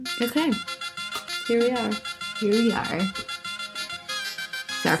Okay. Here we are.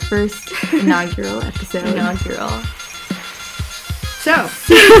 It's our first inaugural episode. So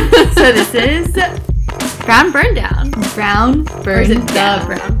this is Brown Burndown. Brown Or is it Burndown. the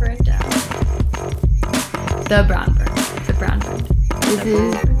Brown Burndown? The Brown Burn. The Brown Burn. This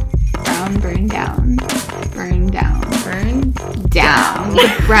is Brown Burndown. Burn down. Burn Down.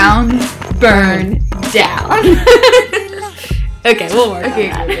 Brown Burn Down. Okay, we'll work on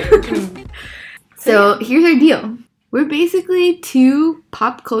that. So here's our deal. We're basically two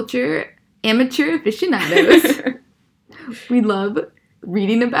pop culture amateur aficionados. We love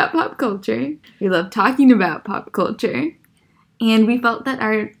reading about pop culture. We love talking about pop culture. And we felt that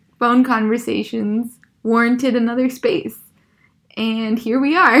our phone conversations warranted another space. And here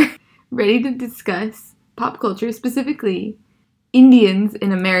we are, ready to discuss pop culture, specifically Indians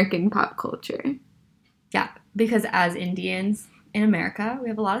in American pop culture. Yeah, because as Indians in America, we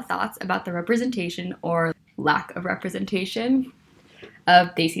have a lot of thoughts about the representation or lack of representation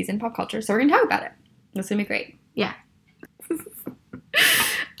of Desis in pop culture. So we're going to talk about it. It's going to be great. Yeah.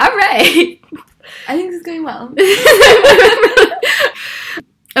 All right. I think this is going well.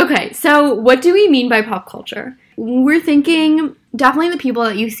 Okay, so what do we mean by pop culture? We're thinking definitely the people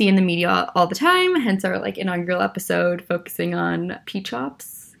that you see in the media all the time, hence our inaugural episode focusing on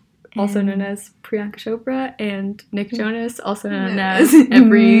P-Chops, also known as Priyanka Chopra, and Nick Jonas, also known as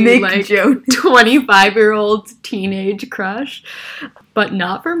every Nick 25-year-old teenage crush, but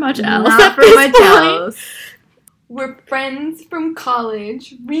not for much else. Not for at this much point. else. We're friends from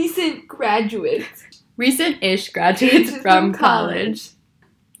college, recent graduates. Recent-ish graduates from college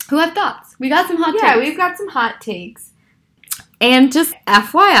who have thoughts. We got some hot takes. Yeah, we've got some hot takes. And just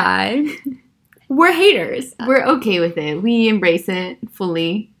FYI, we're haters. We're okay with it. We embrace it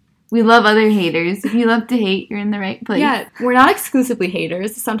fully. We love other haters. If you love to hate, you're in the right place. Yeah, we're not exclusively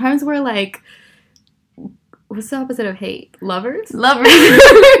haters. Sometimes we're what's the opposite of hate? Lovers? Lovers.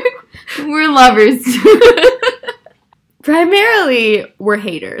 We're lovers. Primarily, we're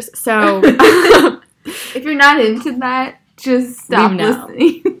haters. So, if you're not into that, just stop Leave now.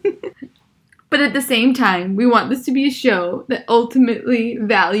 listening. But at the same time, we want this to be a show that ultimately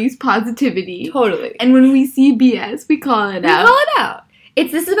values positivity. totally. And when we see BS, we call it out. We call it out.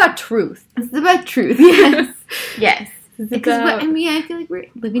 This is about truth. It's about truth. Yes. Yes. It's Because about I feel like we're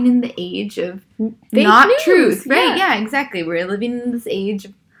living in the age of fake not news, truth. Right, yeah. yeah, exactly. We're living in this age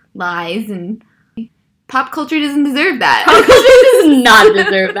of lies, and pop culture doesn't deserve that. pop culture does not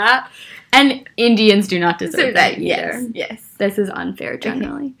deserve that. And Indians do not deserve that either. Yes. This is unfair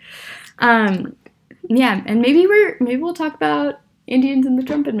generally. Yeah, and maybe we'll talk about Indians in the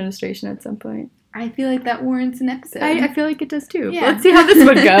Trump administration at some point. I feel like that warrants an episode. I feel like it does too. Yeah. Let's see how this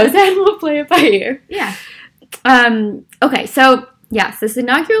one goes, and we'll play it by ear. Yeah. Okay, so yes, this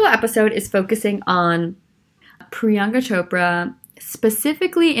inaugural episode is focusing on Priyanka Chopra,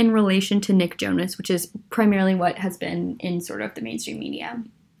 specifically in relation to Nick Jonas, which is primarily what has been in sort of the mainstream media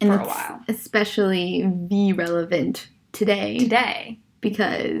for a while. Especially relevant today.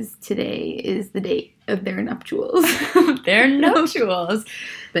 Because today is the date of their nuptials. Their nuptials.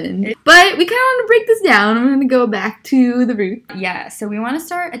 But we kind of want to break this down. I'm going to go back to the root. Yeah, so we want to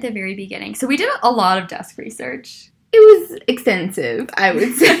start at the very beginning. So we did a lot of desk research. It was extensive, I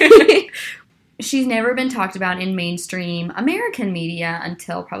would say. She's never been talked about in mainstream American media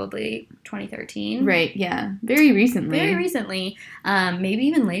until probably 2013. Right, yeah. Very recently. Maybe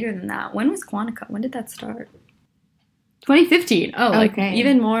even later than that. When was Quantico? When did that start? 2015. Oh, okay.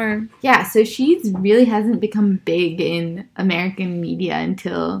 Even more. Yeah, so she really hasn't become big in American media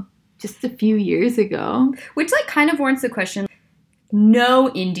until just a few years ago. Which, kind of warrants the question,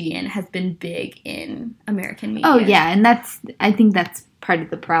 no Indian has been big in American media. Oh, yeah, and I think that's part of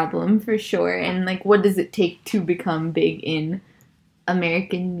the problem, for sure. And, what does it take to become big in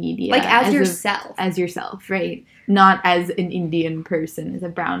American media? As yourself. As yourself, right? Not as an Indian person, as a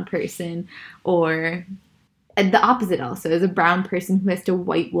brown person, or the opposite also, as a brown person who has to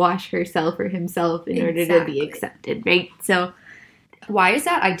whitewash herself or himself in order to be accepted, right? So why is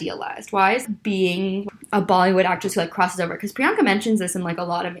that idealized? Why is being a Bollywood actress who crosses over? Because Priyanka mentions this in a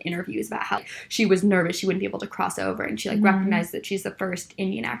lot of interviews about how she was nervous she wouldn't be able to cross over, and she recognized that she's the first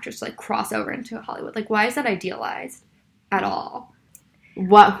Indian actress to cross over into Hollywood. Why is that idealized at all?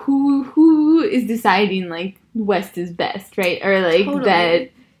 Who is deciding West is best, right? Or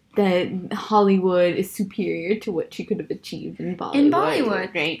Totally. that Hollywood is superior to what she could have achieved in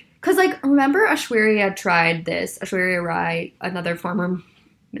Bollywood. Right? Because, remember Aishwarya tried this, Aishwarya Rai, another former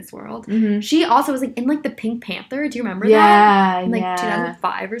Miss World. Mm-hmm. She also was, in, the Pink Panther. Do you remember that? Yeah, In,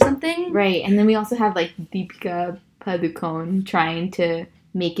 2005 or something? Right, and then we also have, Deepika Padukone trying to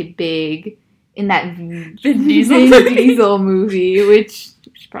Make It Big in that Vin Vin Diesel Diesel movie, which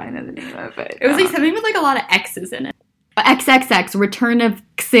we should probably know the name of it. It was like something with like a lot of X's in it. XXX, Return of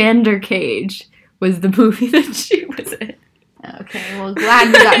Xander Cage was the movie that she was in. Okay, well, glad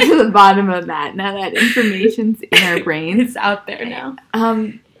we got to the bottom of that. Now that information's in our brains. It's out there now.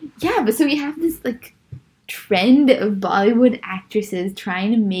 Yeah, but so we have this, like, trend of Bollywood actresses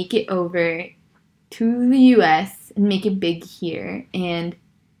trying to make it over to the U.S. and make it big here, and it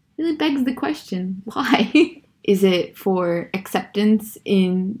really begs the question, why? Is it for acceptance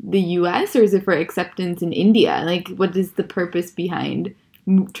in the U.S. or is it for acceptance in India? Like, what is the purpose behind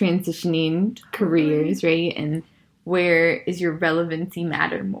transitioning careers, right? And where is your relevancy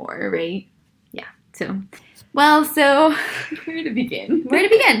matter more, right? Yeah, so... Well, so, where to begin?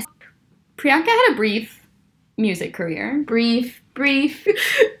 Priyanka had a brief music career. Brief.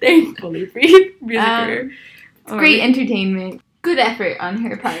 Thankfully, brief music career. It's great entertainment. Good effort on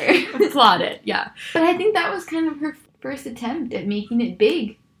her part. Applaud it, yeah. But I think that was kind of her first attempt at making it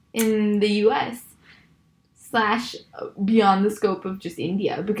big in the U.S. / beyond the scope of just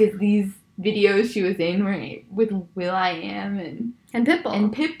India, because these videos she was in were with Will.i.am and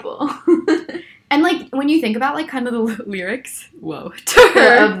Pitbull. And, like, when you think about, like, kind of the lyrics, to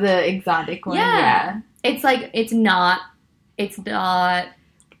her. Of the exotic one, yeah. It's, like, it's not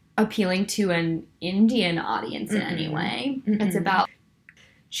appealing to an Indian audience in any way. It's about,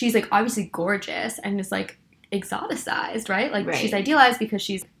 she's, like, obviously gorgeous and is, like, exoticized, right? Like, she's idealized because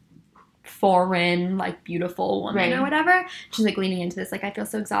she's foreign, like, beautiful woman or whatever. She's, like, leaning into this, like, I feel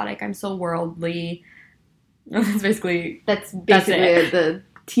so exotic, I'm so worldly. That's basically the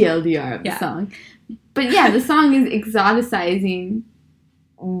TLDR of the song. But yeah, the song is exoticizing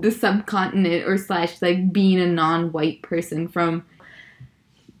the subcontinent or / like being a non-white person from,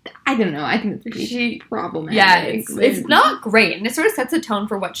 I don't know, I think it's pretty problematic. Yeah, it's not great, and it sort of sets a tone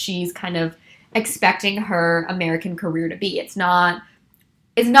for what she's kind of expecting her American career to be. It's not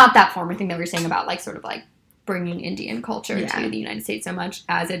that former thing that we were saying about, like, sort of like bringing Indian culture to the United States so much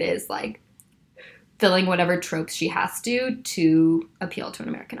as it is, like, filling whatever tropes she has to appeal to an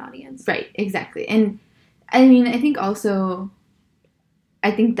American audience. Right, exactly. And, I mean, I think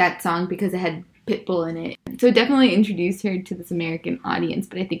that song, because it had Pitbull in it, so it definitely introduced her to this American audience,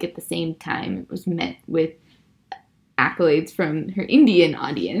 but I think at the same time it was met with accolades from her Indian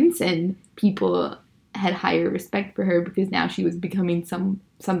audience, and people had higher respect for her because now she was becoming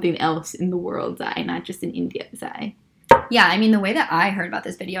something else in the world's eye, not just in India's eye. Yeah, I mean, the way that I heard about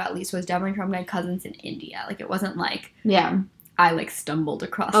this video, at least, was definitely from my cousins in India. Like, it wasn't like I, like, stumbled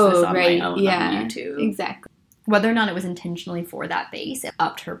across this on my own on YouTube. Exactly. Whether or not it was intentionally for that base, it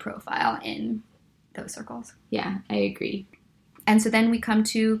upped her profile in those circles. Yeah, I agree. And so then we come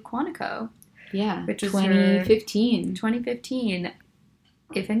to Quantico. Yeah, which was 2015. 2015.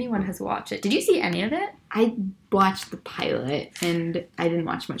 If anyone has watched it. Did you see any of it? I watched the pilot, and I didn't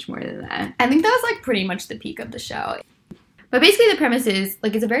watch much more than that. I think that was, like, pretty much the peak of the show. But basically the premise is,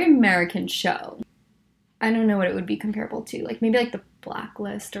 like, it's a very American show. I don't know what it would be comparable to. Like, maybe, like, The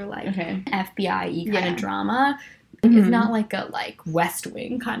Blacklist or, like, FBI-y kind of drama. Mm-hmm. It's not, like, a, like, West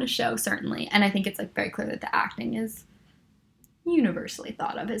Wing kind of show, certainly. And I think it's, like, very clear that the acting is universally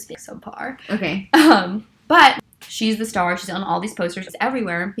thought of as being subpar. Okay. But she's the star. She's on all these posters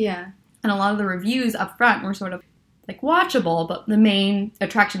everywhere. Yeah. And a lot of the reviews up front were sort of, like, watchable, but the main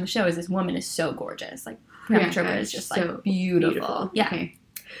attraction of the show is this woman is so gorgeous. Like, Priyanka Chopra is just, so like, beautiful. Yeah. Okay.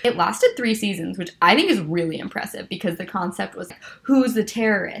 It lasted 3 seasons, which I think is really impressive because the concept was, who's the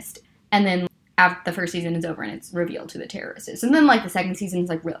terrorist? And then after the first season is over and it's revealed who the terrorist is. And then, like, the second season is,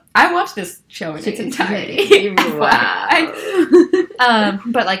 like, real. I watched this show in its entirety. Wow.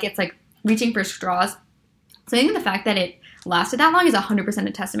 But, like, it's, like, reaching for straws. So I think the fact that it lasted that long is 100%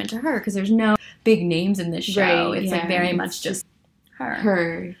 a testament to her because there's no big names in this show. It's like very much just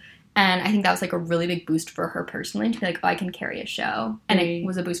her. And I think that was like a really big boost for her personally to be like, oh, I can carry a show. And it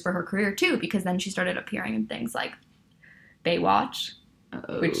was a boost for her career too because then she started appearing in things like Baywatch,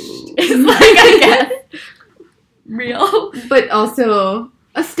 which is like, I guess, real. But also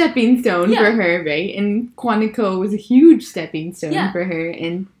a stepping stone for her, right? And Quantico was a huge stepping stone for her.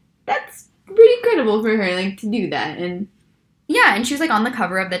 And that's pretty credible for her, like, to do that. And yeah, and she was, like, on the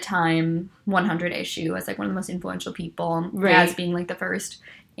cover of the Time 100 issue as, like, one of the most influential people, as being, like, the first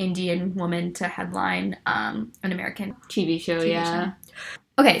Indian woman to headline an American TV show, show.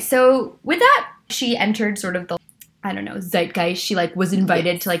 Okay, so with that, she entered sort of the, I don't know, zeitgeist. She, like, was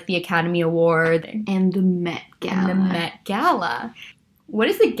invited to, like, the Academy Award. And the Met Gala. What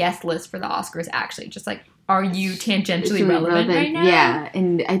is the guest list for the Oscars, actually? Just, like, are you tangentially really relevant right now? Yeah,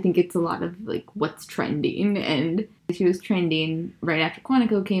 and I think it's a lot of, like, what's trending, and she was trending right after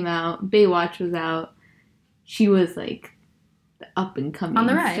Quantico came out, Baywatch was out, she was, like, the up-and-coming On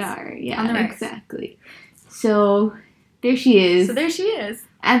the rise. star. Yeah, On the rise. Exactly. So, there she is.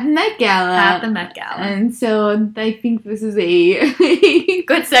 At the Met Gala. And so, I think this is a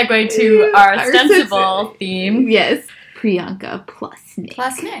good segue to our ostensible theme. Yes. Priyanka plus Nick.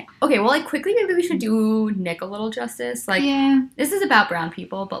 Okay, well, like, quickly, maybe we should do Nick a little justice. Like, this is about brown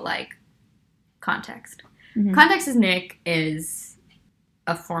people, but, like, context. Mm-hmm. Context is Nick is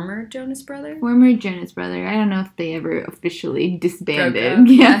a former Jonas brother. I don't know if they ever officially disbanded.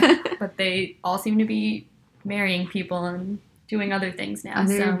 But they all seem to be marrying people and doing other things now.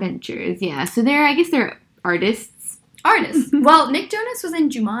 Other ventures, yeah. So I guess they're artists. Well, Nick Jonas was in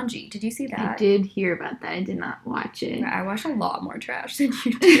Jumanji. Did you see that? I did hear about that. I did not watch it. I watched a lot more trash than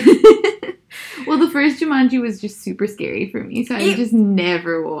you did. Well, the first Jumanji was just super scary for me, so I just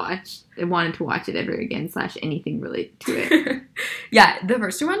never wanted to watch it ever again, / anything related to it. Yeah, the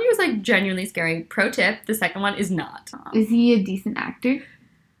first Jumanji was, like, genuinely scary. Pro tip, the second one is not. Is he a decent actor?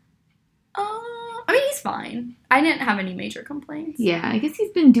 I mean, he's fine. I didn't have any major complaints. Yeah, I guess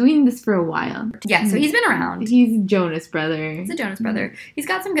he's been doing this for a while. Yeah, so he's been around. He's a Jonas brother. He's a Jonas brother. He's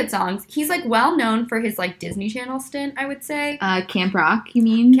got some good songs. He's, like, well known for his, like, Disney Channel stint, I would say. Camp Rock, you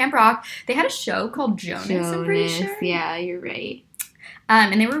mean? Camp Rock. They had a show called Jonas, I'm pretty sure. Yeah, you're right.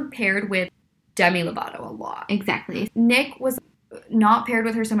 And they were paired with Demi Lovato a lot. Exactly. Nick was not paired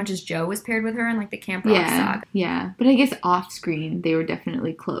with her so much as Joe was paired with her in, like, the Camp Rock saga. Yeah, but I guess off screen they were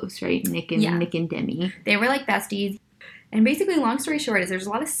definitely close, right? Nick and Demi. They were, like, besties. And basically, long story short, is there's a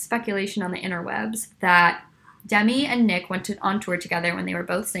lot of speculation on the interwebs that Demi and Nick went on tour together when they were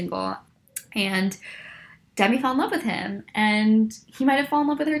both single, and Demi fell in love with him, and he might have fallen in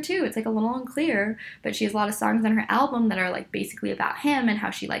love with her too. It's, like, a little unclear, but she has a lot of songs on her album that are, like, basically about him and how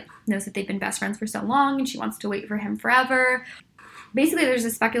she, like, knows that they've been best friends for so long and she wants to wait for him forever. Basically, there's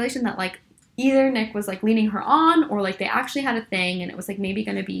a speculation that, like, either Nick was, like, leading her on, or, like, they actually had a thing and it was, like, maybe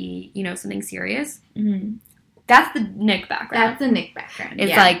going to be, you know, something serious. Mm-hmm. That's the Nick background.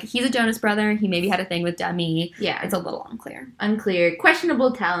 It's like, he's a Jonas brother. He maybe had a thing with Demi. Yeah. It's a little unclear.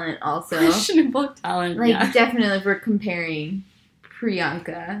 Questionable talent also. Like, definitely if we're comparing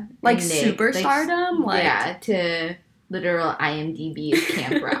Priyanka. Like, Nick, superstardom? To literal IMDb of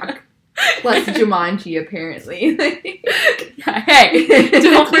Camp Rock. Plus Jumanji, apparently. Hey,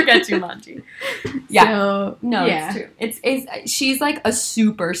 don't forget Jumanji. Yeah. It's true. It's she's, like, a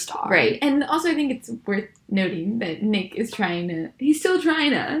superstar. Right. And also I think it's worth noting that Nick is he's still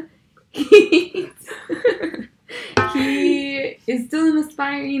trying to. He is still an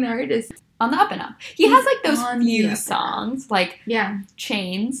aspiring artist. On the up and up. He has, like, those few songs. Like,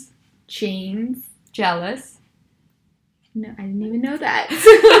 Chains. Jealous. No, I didn't even know that.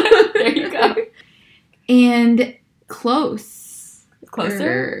 There you go. And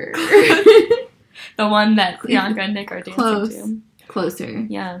Closer. The one that Priyanka and Nick are dancing to. Closer.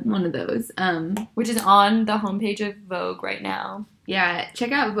 Yeah. One of those. Which is on the homepage of Vogue right now. Yeah,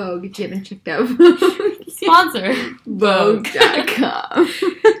 check out Vogue if you haven't checked out Vogue. Sponsor. Vogue.com.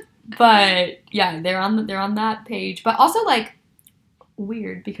 But, yeah, they're on that page. But also, like,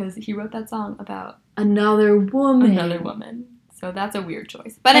 weird because he wrote that song about another woman. So that's a weird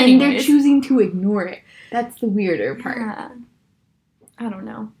choice. But they're choosing to ignore it. That's the weirder part. Yeah. I don't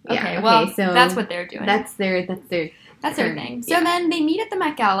know. Okay, so that's what they're doing. That's their thing. So then they meet at the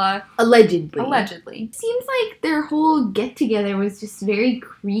Met Gala. Allegedly. Seems like their whole get-together was just very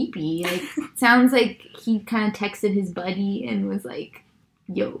creepy. Like, sounds like he kind of texted his buddy and was like,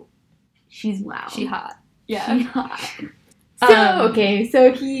 yo, she's wow. She hot. Yeah. She hot. So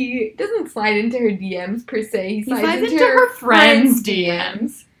he doesn't slide into her DMs per se. He slides into her friend's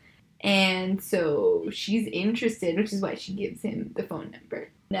DMs. And so she's interested, which is why she gives him the phone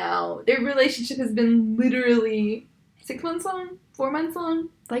number. Now, their relationship has been literally 6 months long? 4 months long?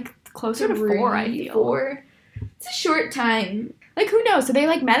 Like, closer to 4, I feel. 4. It's a short time. Like, who knows? So they,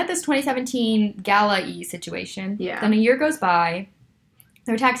 like, met at this 2017 gala-y situation. Yeah. Then a year goes by.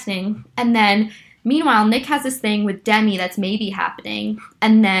 They're texting. And then, meanwhile, Nick has this thing with Demi that's maybe happening.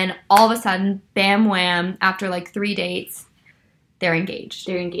 And then, all of a sudden, bam wham, after, like, 3 dates, they're engaged.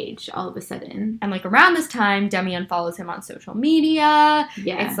 All of a sudden. And, like, around this time, Demi unfollows him on social media.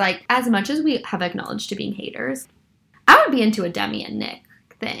 Yeah. It's, like, as much as we have acknowledged to being haters, I would be into a Demi and Nick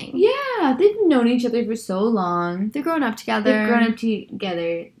thing. Yeah, they've known each other for so long. They're growing up together.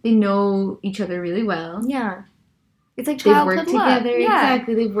 They know each other really well. Yeah. It's like childhood love. They've worked together. Yeah.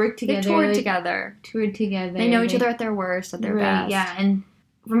 Exactly. They've worked together. They've toured together. Toured together. They know each other at their worst, at their best. Yeah, and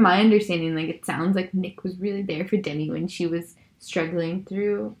from my understanding, like, it sounds like Nick was really there for Demi when she was struggling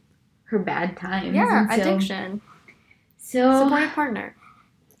through her bad times. Yeah, and addiction. So Supportive partner.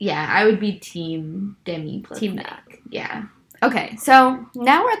 Yeah, I would be team Demi plus Team Nick. Nick. Yeah. Okay, so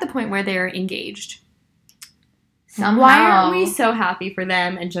now we're at the point where they're engaged. Somehow. Why aren't we so happy for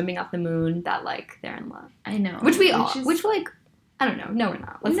them and jumping off the moon that, like, they're in love? I know. Which like, I don't know. No, we're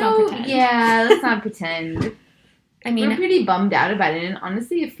not. Let's not pretend. Yeah, let's not pretend. I mean, we're pretty bummed out about it, and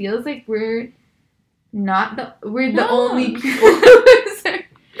honestly, it feels like we're the only people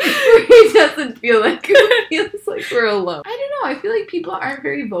it doesn't feel like it feels like we're alone. I don't know. I feel like people aren't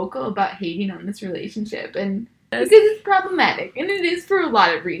very vocal about hating on this relationship, and because it's problematic, and it is for a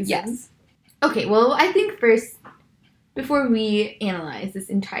lot of reasons. Yes. Okay, well, I think first, before we analyze this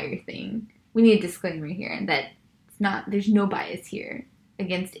entire thing, we need a disclaimer here that there's no bias here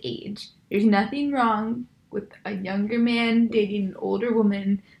against age. There's nothing wrong with a younger man dating an older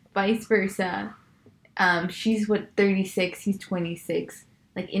woman, vice versa. She's 36, he's 26.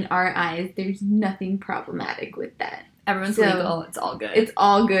 Like, in our eyes, there's nothing problematic with that. Everyone's legal. It's all good. It's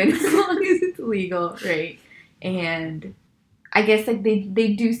all good as long as it's legal, right? And I guess, like,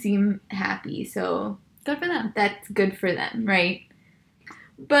 they do seem happy, so good for them. That's good for them, right?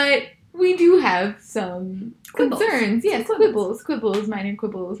 But we do have some concerns. Yes, quibbles, minor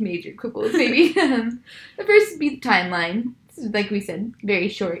quibbles, major quibbles, maybe. The first would be the timeline. Like we said, very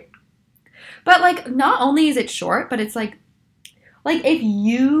short. But, like, not only is it short, but it's like if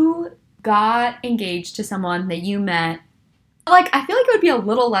you got engaged to someone that you met, like, I feel like it would be a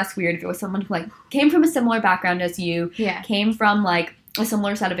little less weird if it was someone who, like, came from a similar background as you, came from, like, a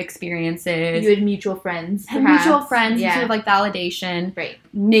similar set of experiences. You had mutual friends, perhaps. Mutual friends, sort of, like, validation. Right.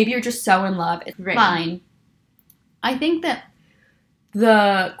 Maybe you're just so in love. It's fine. I think that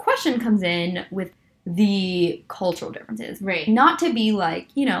the question comes in with the cultural differences. Right. Not to be like,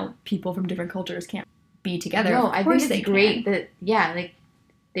 you know, people from different cultures can't be together. No, of I course think it's they great can. that, like,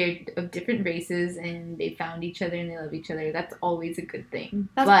 they're of different races and they found each other and they love each other. That's always a good thing.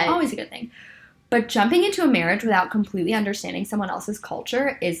 That's always a good thing. But jumping into a marriage without completely understanding someone else's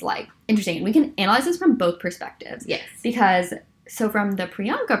culture is, like, interesting. We can analyze this from both perspectives. Yes. Because, so from the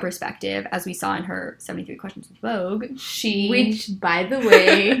Priyanka perspective, as we saw in her 73 Questions with Vogue, which, by the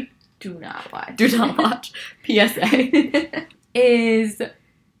way, do not watch. Do not watch. PSA. Is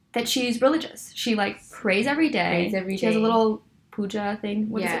that she's religious. She, like, prays every day. She has a little puja thing.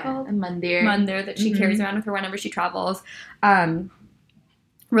 What is it called? A mandir. Mandir that she carries around with her whenever she travels.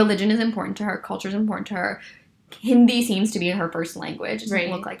 Religion is important to her. Culture is important to her. Hindi seems to be her first language. It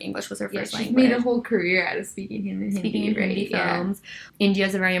doesn't look like English was her first language. She's made a whole career out of speaking in Hindi films. India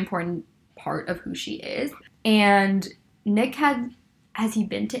is a very important part of who she is. And Nick has he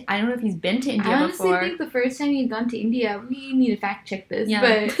been to, I don't know if he's been to India before. I honestly think the first time he'd gone to India, we need to fact check this,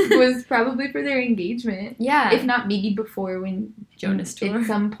 but was probably for their engagement. Yeah. If not maybe before when Jonas tour. At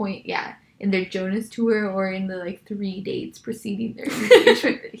some point, in their Jonas tour or in the, like, 3 dates preceding their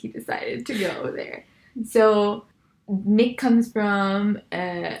engagement that he decided to go there. So Nick comes from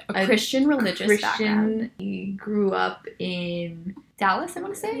a Christian religious background. He grew up in Dallas, I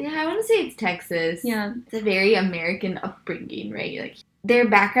want to say? Yeah, I want to say it's Texas. Yeah. It's a very American upbringing, right? Like, their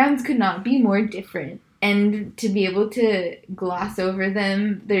backgrounds could not be more different. And to be able to gloss over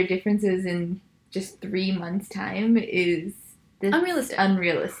their differences in just 3 months' time is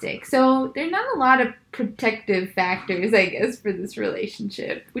unrealistic. So there are not a lot of protective factors, I guess, for this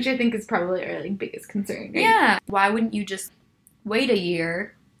relationship, which I think is probably our, like, biggest concern. Right? Yeah. Why wouldn't you just wait a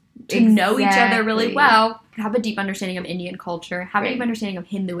year to know each other really well, have a deep understanding of Indian culture, have a deep understanding of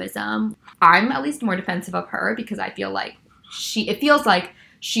Hinduism? I'm at least more defensive of her because I feel like it feels like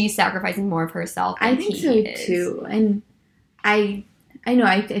she's sacrificing more of herself than he is. I think so too. And I know,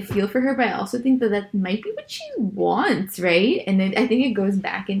 I feel for her, but I also think that might be what she wants, right? And I think it goes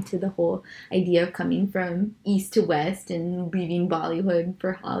back into the whole idea of coming from east to west and leaving Bollywood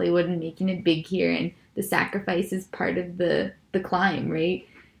for Hollywood and making it big here, and the sacrifice is part of the climb, right?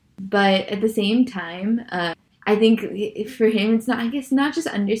 But at the same time, I think for him, it's not just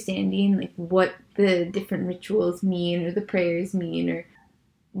understanding, like, what the different rituals mean or the prayers mean or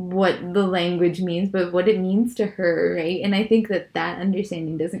what the language means, but what it means to her, right? And I think that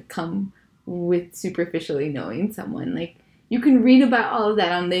understanding doesn't come with superficially knowing someone. Like, you can read about all of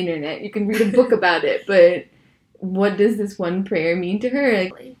that on the internet. You can read a book about it, but what does this one prayer mean to her?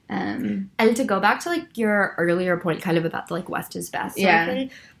 Like, and to go back to, like, your earlier point kind of about the, like, West is best sort of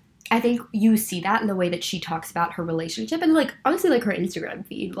thing, I think you see that in the way that she talks about her relationship and, like, honestly, like, her Instagram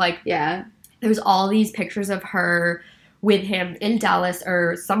feed. Like, there's all these pictures of her with him in Dallas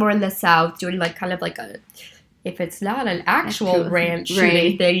or somewhere in the South doing, like, kind of like a if it's not an actual Actual- ranch right.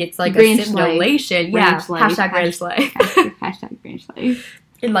 shooting thing, it's like Branch a simulation. Yeah, Branch life. hashtag branch life. Hashtag branch life.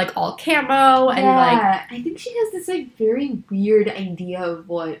 In like all camo and like I think she has this like very weird idea of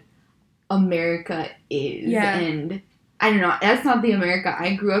what America is. Yeah. And I don't know, that's not the America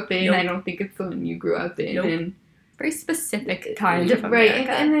I grew up in. Nope. I don't think it's the one you grew up in. Nope. And very specific kind of right,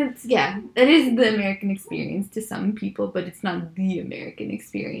 America. and it's it is the American experience to some people, but it's not the American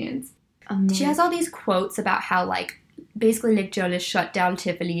experience. She has all these quotes about how like basically Nick Jonas shut down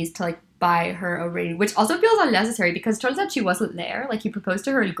Tiffany's to like buy her a ring, which also feels unnecessary because it turns out she wasn't there. Like he proposed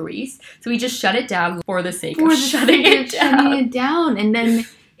to her in Greece, so he just shut it down for the sake of shutting it down. And then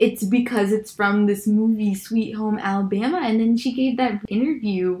it's because it's from this movie Sweet Home Alabama, and then she gave that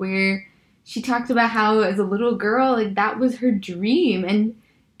interview where she talked about how as a little girl, like that was her dream. And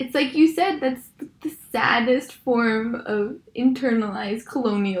it's like you said, that's the saddest form of internalized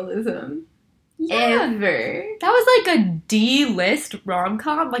colonialism ever. That was like a D-list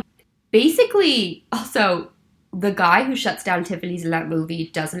rom-com. Like basically, also the guy who shuts down Tiffany's in that movie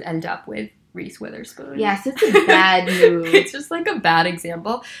doesn't end up with Reese Witherspoon. Yes, it's a bad move. It's just like a bad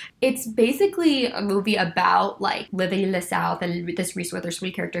example. It's basically a movie about like living in the South and this Reese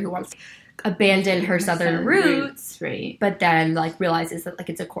Witherspoon character who wants to abandon her Southern roots, right? But then like realizes that like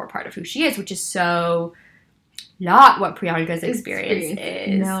it's a core part of who she is, which is so not what Priyanka's experience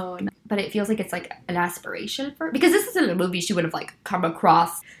is. No. But it feels like it's like an aspiration for, because this isn't a movie she would have like come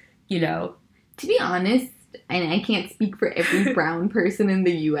across, you know. To be honest, and I can't speak for every brown person in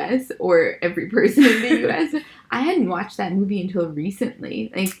the U.S. or every person in the U.S., I hadn't watched that movie until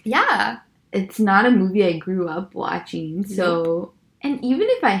recently. Like, yeah, it's not a movie I grew up watching. So, and even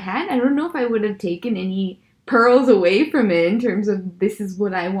if I had, I don't know if I would have taken any pearls away from it in terms of this is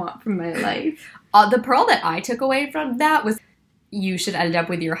what I want from my life. The pearl that I took away from that was you should end up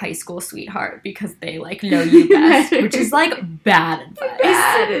with your high school sweetheart because they like know you best, which is like bad advice.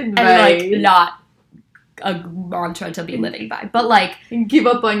 And like not a mantra to be living by, but like give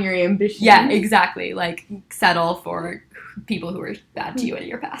up on your ambition. Yeah, exactly. Like settle for people who are bad to you in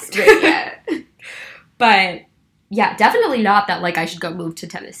your past. Right, yeah. But yeah, definitely not that like I should go move to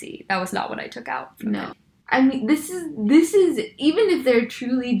Tennessee. That was not what I took out from it. I mean, this is even if they're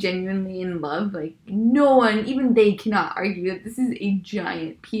truly genuinely in love, like no one, even they cannot argue that this is a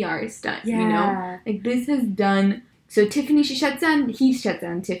giant PR stunt. Yeah. You know, like this has done. So Tiffany, he shuts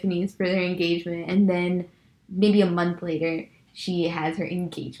down Tiffany's for their engagement, and then maybe a month later, she has her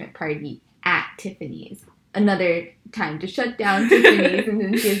engagement party at Tiffany's. Another time to shut down Tiffany's, and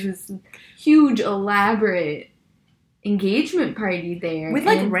then she has this huge, elaborate engagement party there. With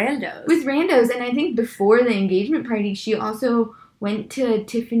like randos. With randos, and I think before the engagement party, she also went to a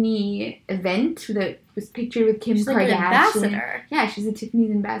Tiffany event that was pictured with Kim Kardashian. Like an ambassador. Yeah, she's a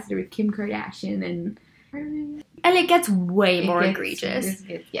Tiffany's ambassador with Kim Kardashian, and it gets way more egregious.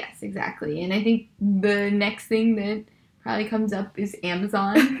 Yes, exactly. And I think the next thing that probably comes up is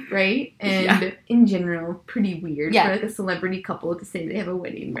Amazon, right? And in general, pretty weird for like a celebrity couple to say they have a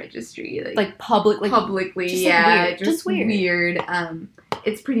wedding registry, like publicly, just yeah, like just weird.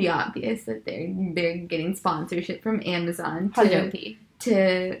 It's pretty obvious that they're getting sponsorship from Amazon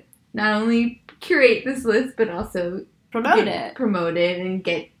to not only curate this list but also promote it and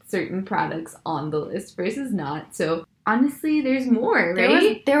get certain products on the list versus not. So honestly, there's more,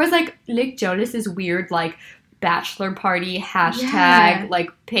 right? There was like Nick Jonas's weird like bachelor party hashtag like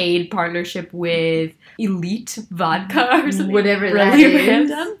paid partnership with Elite Vodka or something, whatever really that is.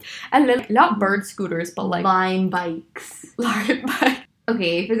 random. And then not bird scooters, but like Lime bikes.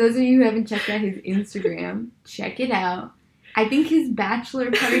 Okay, for those of you who haven't checked out his Instagram, check it out. I think his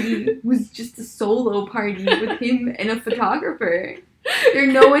bachelor party was just a solo party with him and a photographer. There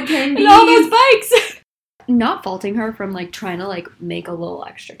are no attendees. And all those bikes. Not faulting her from like trying to like make a little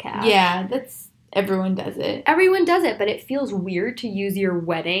extra cash. Yeah, everyone does it. Everyone does it, but it feels weird to use your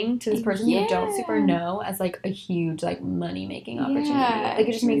wedding to this person you don't super know as like a huge like money making opportunity. Like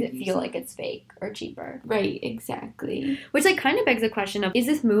it just makes it feel like it's fake or cheaper. Right, exactly. Which like kind of begs the question of, is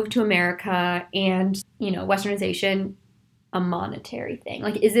this move to America and, you know, westernization a monetary thing?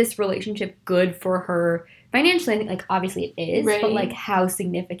 Like, is this relationship good for her financially? I think like obviously it is, but like how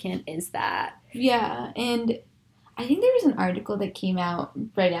significant is that? Yeah, and I think there was an article that came out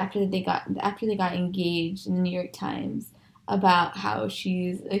right after they got engaged in the New York Times about how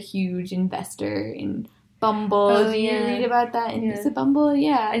she's a huge investor in Bumble. Oh, Did you read about that? And is it Bumble?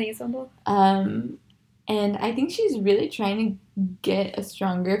 Yeah, I think it's Bumble. And I think she's really trying to get a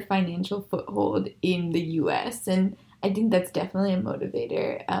stronger financial foothold in the U.S. and I think that's definitely a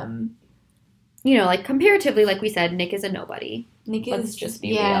motivator. You know, like comparatively, like we said, Nick is a nobody. Let's just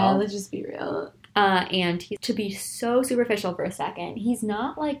be real. Yeah, let's just be real. And to be so superficial for a second, he's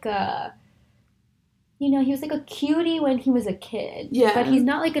not like a, he was like a cutie when he was a kid. Yeah. But he's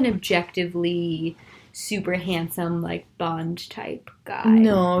not like an objectively super handsome, like, Bond type guy.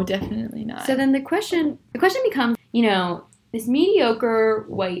 No, definitely not. So then the question becomes, this mediocre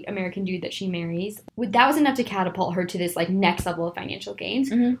white American dude that she marries, that was enough to catapult her to this, like, next level of financial gains.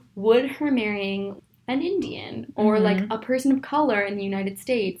 Mm-hmm. Would her marrying an Indian or, like, a person of color in the United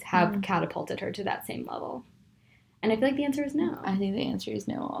States have catapulted her to that same level? And I feel like the answer is no. I think the answer is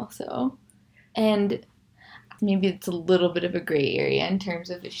no also. And maybe it's a little bit of a gray area in terms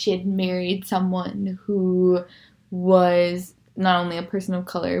of if she had married someone who was not only a person of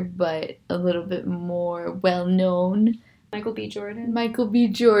color, but a little bit more well-known. Michael B. Jordan. Like,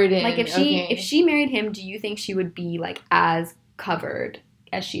 if she married him, do you think she would be, like, as covered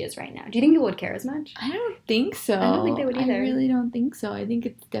as she is right now? Do you think people would care as much? I don't think so. I don't think they would either. I really don't think so. I think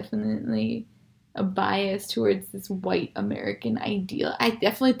it's definitely a bias towards this white American ideal. I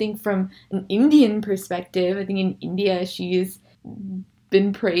definitely think from an Indian perspective, I think in India she's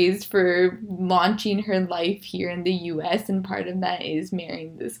been praised for launching her life here in the US, and part of that is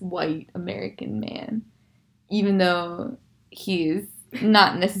marrying this white American man. Even though he is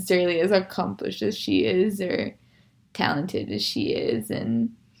not necessarily as accomplished as she is or talented as she is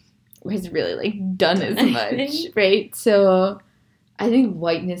and has really, like, done as much, right? So I think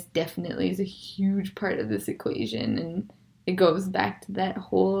whiteness definitely is a huge part of this equation, and it goes back to that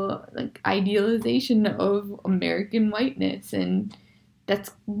whole, like, idealization of American whiteness, and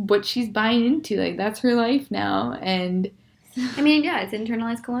that's what she's buying into. Like, that's her life now, and I mean, yeah, it's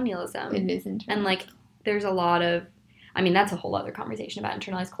internalized colonialism. It is internalized. And, like, there's a lot of, I mean, that's a whole other conversation about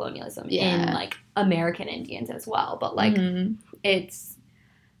internalized colonialism in, like, American Indians as well. But, like, it's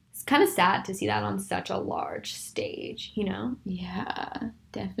kind of sad to see that on such a large stage, Yeah,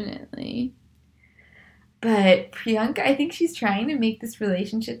 definitely. But Priyanka, I think she's trying to make this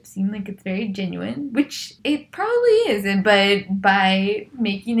relationship seem like it's very genuine, which it probably is. But by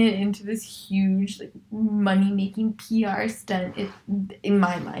making it into this huge, like, money-making PR stunt, it, in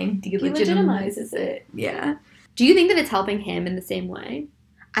my mind, delegitimizes it. Yeah. Do you think that it's helping him in the same way?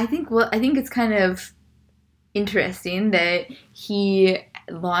 I think it's kind of interesting that he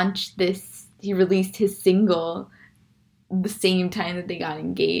released his single the same time that they got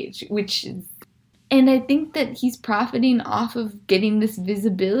engaged, and I think that he's profiting off of getting this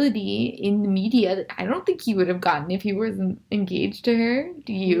visibility in the media that I don't think he would have gotten if he wasn't engaged to her.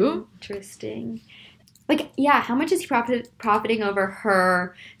 Do you? Interesting. Like, yeah, how much is he profiting over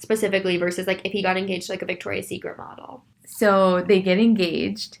her specifically versus, like, if he got engaged to, like, a Victoria's Secret model? So they get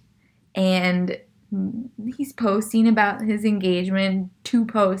engaged, and he's posting about his engagement, 2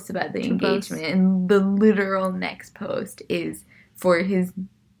 posts about the engagement, and the literal next post is for his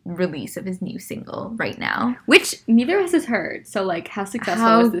release of his new single right now. Which neither of us has heard, so, like, how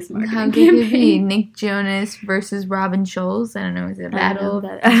successful was this marketing campaign? How could it be? Nick Jonas versus Robin Schulz? I don't know, is it a battle?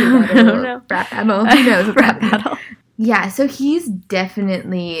 I don't know. Rap battle? Who knows? Rap battle. Yeah, so he's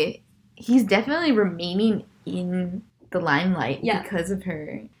definitely remaining in the limelight because of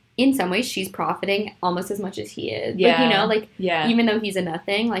her. In some ways, she's profiting almost as much as he is. Yeah. Like, even though he's a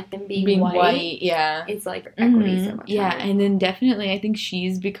nothing, like, him being white, it's, like, equity so much. Yeah, higher. and then definitely I think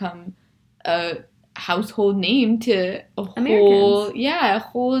she's become a household name to a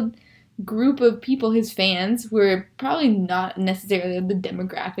whole group of people, his fans, who are probably not necessarily the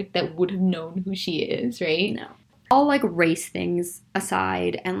demographic that would have known who she is, right? No. All, like, race things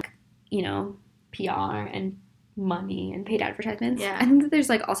aside and, like, PR and money and paid advertisements. Yeah. I think that there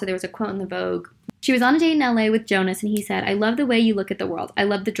was a quote in the Vogue. She was on a date in LA with Jonas, and he said, "I love the way you look at the world. I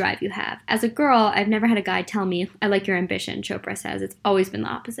love the drive you have. As a girl, I've never had a guy tell me, I like your ambition," Chopra says. "It's always been the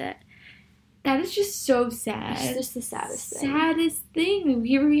opposite." That is just so sad. It's just the saddest thing. Saddest thing.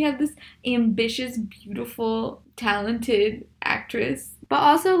 Here we have this ambitious, beautiful, talented actress. But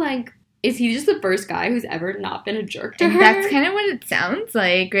also, like, is he just the first guy who's ever not been a jerk to her? That's kind of what it sounds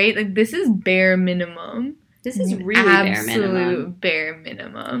like, right? Like, this is bare minimum. This is really bare minimum. Absolute bare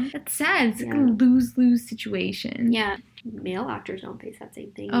minimum. That's sad. It's like a lose-lose situation. Yeah. Male actors don't face that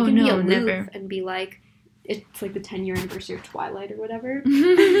same thing. Oh, you can be no, aloof never. And be like, it's like the 10-year anniversary of Twilight or whatever.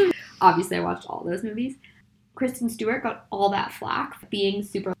 Obviously, I watched all those movies. Kristen Stewart got all that flack for being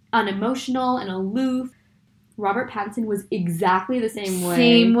super unemotional and aloof. Robert Pattinson was exactly the same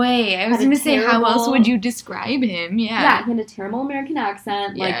way. I was going to say, how else would you describe him? Yeah, he had a terrible American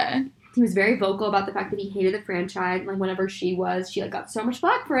accent. Like, he was very vocal about the fact that he hated the franchise. Like, whenever she, like, got so much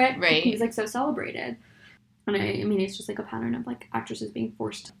flack for it. Right. He was, like, so celebrated. And I mean, it's just, like, a pattern of, like, actresses being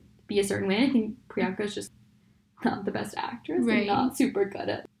forced to be a certain way. I think Priyanka's just not the best actress and not super good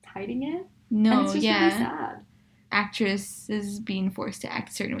at hiding it. No, And it's just yeah. really sad. Actresses being forced to act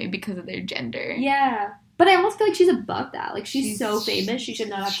a certain way because of their gender. Yeah. But I almost feel like she's above that. Like, she's so famous, she should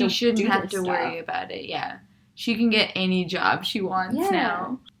not have to worry about it, yeah. She can get any job she wants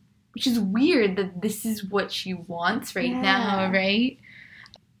now. Which is weird that this is what she wants now, right?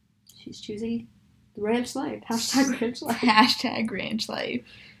 She's choosing the ranch life. Hashtag ranch life. Hashtag ranch life.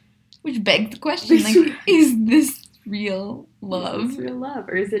 Which begs the question, like, is this real love? Is this real love?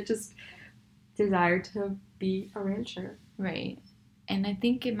 Or is it just desire to be a rancher? Right. And I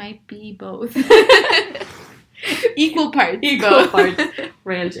think it might be both. Equal parts.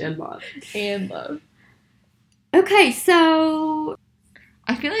 Ranch and love. And love. Okay, so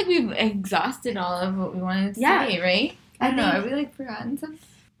I feel like we've exhausted all of what we wanted to say, right? I don't know. Have we, like, forgotten something?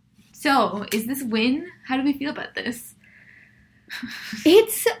 So, is this win? How do we feel about this?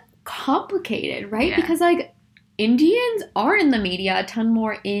 It's complicated, right? Yeah. Because, like, Indians are in the media a ton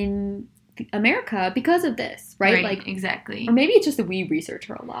more in America because of this, right? Like, exactly. Or maybe it's just that we research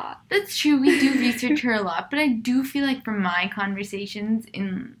her a lot. That's true. We do research her a lot, but I do feel like from my conversations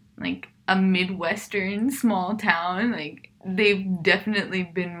in, like, a Midwestern small town, like, they've definitely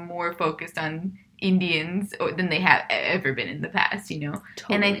been more focused on Indians than they have ever been in the past, you know?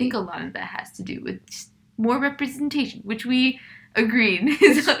 Totally. And I think a lot of that has to do with just more representation, which we agreed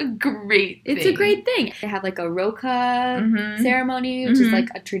is a great thing. It's a great thing. They have, like, a roka ceremony, which is, like,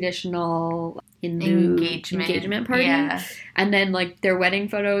 a traditional Hindu engagement party. Yeah. And then, like, their wedding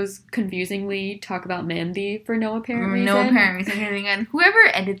photos confusingly talk about Mandi for no apparent reason. No apparent reason. And whoever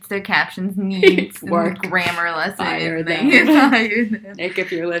edits their captions needs work grammar lessons. Fire them. Nick,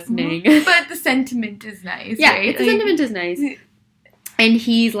 if you're listening. But the sentiment is nice, right? The sentiment is nice. And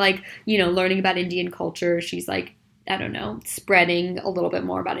he's, like, you know, learning about Indian culture. She's, like, I don't know, spreading a little bit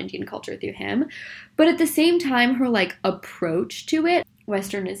more about Indian culture through him. But at the same time, her, like, approach to it,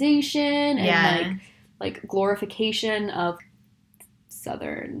 westernization and, like glorification of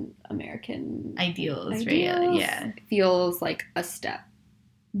Southern American ideals, right? Yeah. Feels like a step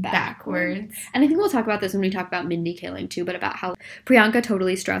backwards. And I think we'll talk about this when we talk about Mindy Kaling, too, but about how Priyanka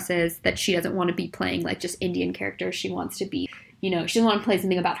totally stresses that she doesn't want to be playing, like, just Indian characters. She wants to be, you know, she doesn't want to play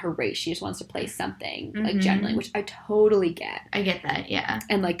something about her race. She just wants to play something, like, genuinely, which I totally get. I get that, yeah.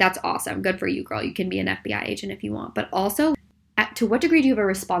 And, like, that's awesome. Good for you, girl. You can be an FBI agent if you want. But also, to what degree do you have a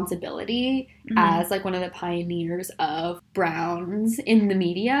responsibility as, like, one of the pioneers of browns in the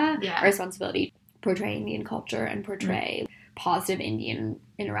media? Yeah. A responsibility to portray Indian culture and portray positive Indian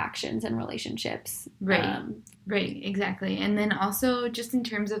interactions and relationships. Right, exactly. And then also just in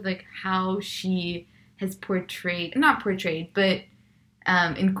terms of, like, how she has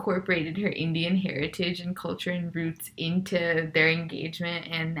incorporated her Indian heritage and culture and roots into their engagement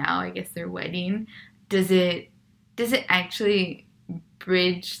and now, I guess, their wedding. Does it actually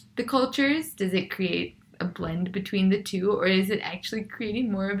bridge the cultures? Does it create a blend between the two? Or is it actually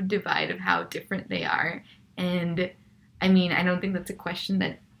creating more of a divide of how different they are? And, I mean, I don't think that's a question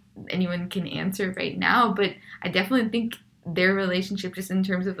that anyone can answer right now, but I definitely think their relationship, just in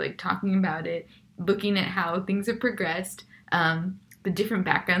terms of, like, talking about it, looking at how things have progressed, the different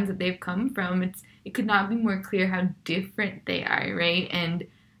backgrounds that they've come from, it could not be more clear how different they are, right? And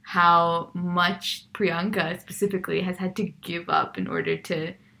how much Priyanka specifically has had to give up in order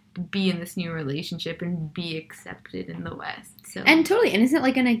to be in this new relationship and be accepted in the West. So. And totally, and isn't it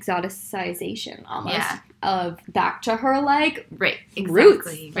like an exoticization almost of back to her, like, roots,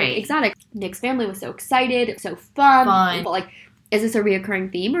 like, exotic. Nick's family was so excited, so fun. But, like, is this a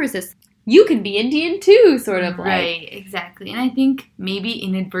reoccurring theme, or is this you can be Indian too, sort of, like? Right, exactly. And I think maybe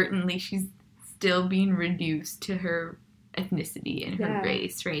inadvertently she's still being reduced to her ethnicity and her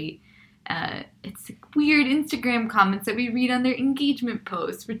race, right? It's like weird Instagram comments that we read on their engagement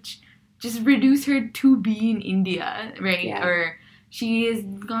posts, which just reduce her to being India, right? Yeah. Or she has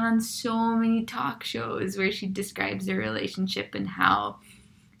gone on so many talk shows where she describes their relationship and how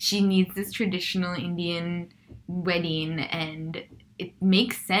she needs this traditional Indian wedding, and it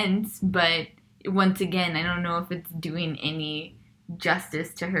makes sense, but once again, I don't know if it's doing any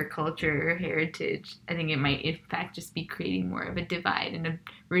justice to her culture or heritage. I think it might, in fact, just be creating more of a divide and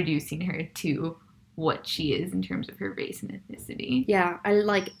reducing her to what she is in terms of her race and ethnicity. Yeah, I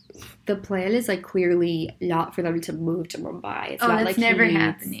like the plan is, like, clearly not for them to move to Mumbai. It's not that's like never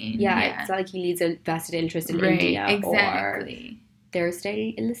happening. Yeah, it's not like he needs a vested interest in India or their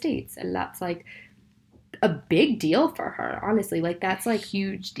stay in the States, and that's, like, a big deal for her, honestly. Like, that's, like,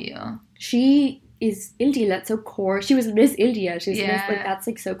 huge deal. She is Indian. That's so core. She was Miss India. She's Miss, like, that's,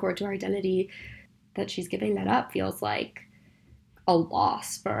 like, so core to her identity that she's giving that up feels like a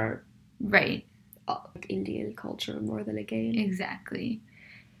loss for like, Indian culture more than a gain. Exactly.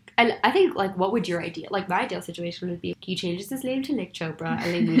 And I think, like, what would your ideal, like, my ideal situation would be he changes his name to Nick Chopra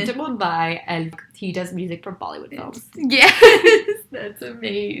and they move to Mumbai and he does music for Bollywood films. Yes, that's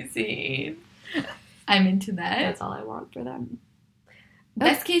amazing. I'm into that. That's all I want for them.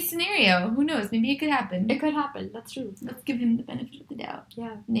 Best case scenario. Who knows? Maybe it could happen. It could happen. That's true. Let's give him the benefit of the doubt.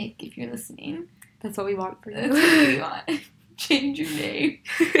 Yeah. Nick, if you're listening. That's what we want for you. That's what we want. Change your name.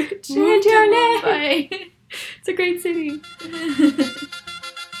 Change your name. Mumbai. It's a great city.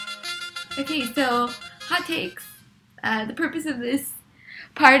 Okay, so hot takes. The purpose of this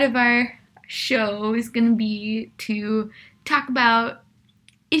part of our show is going to be to talk about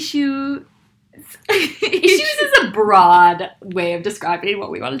issues. Issues is a broad way of describing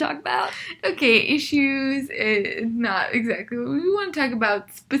what we want to talk about. Okay, issues is not exactly what we want to talk about.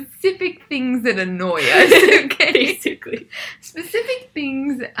 Specific things that annoy us, okay? Basically. Specific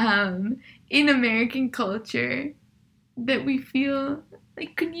things in American culture that we feel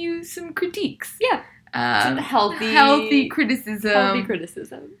like could use some critiques. Yeah. Some healthy criticism. Healthy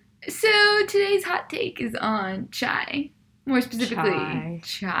criticism. So today's hot take is on chai. More specifically,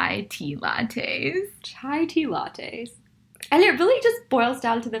 chai tea lattes. Chai tea lattes. And it really just boils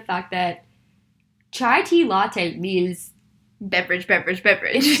down to the fact that chai tea latte means beverage.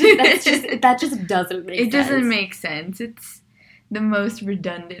 that just doesn't make sense. It doesn't make sense. It's the most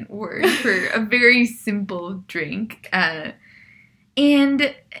redundant word for a very simple drink. And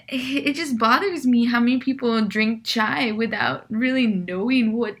it just bothers me how many people drink chai without really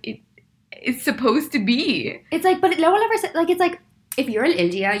knowing what it's supposed to be. It's like, but no one ever said, like, it's like, if you're in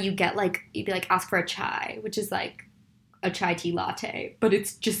India, you'd be like, ask for a chai, which is like a chai tea latte, but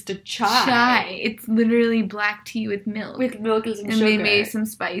it's just a chai. It's literally black tea with milk. With milk and some and sugar. And they made some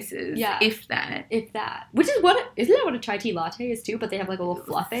spices. Yeah. If that. Which is isn't that what a chai tea latte is too? But they have like a little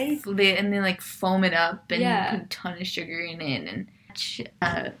fluffy. And they like foam it up and put a ton of sugar in it. And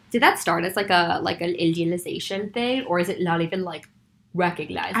did that start as like an Indianization thing, or is it not even like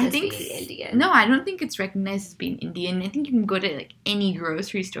recognized as being Indian? No, I don't think it's recognized as being Indian. I think you can go to like any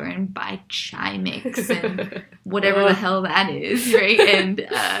grocery store and buy chai mix and whatever the hell that is, right? And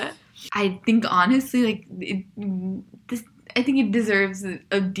I think honestly, like I think it deserves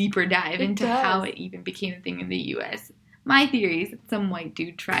a deeper dive into how it even became a thing in the U.S. My theory is that some white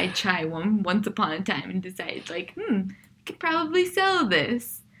dude tried chai once upon a time and decided like, I could probably sell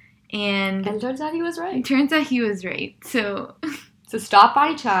this, and it turns out he was right. So stop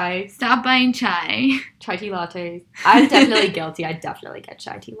buying chai. Stop buying chai. Chai tea lattes. I'm definitely guilty. I definitely get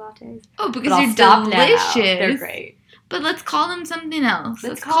chai tea lattes. Oh, because they're delicious. Now. They're great. But let's call them something else.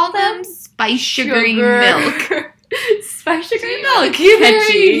 Let's call them spice sugary milk. Spice sugary milk.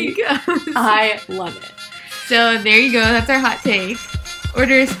 Catchy. I love it. So there you go. That's our hot take.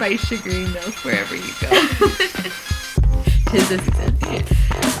 Order a spice sugary milk wherever you go. Tis a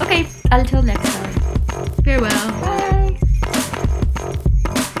success. Okay, until next time. Farewell. Bye.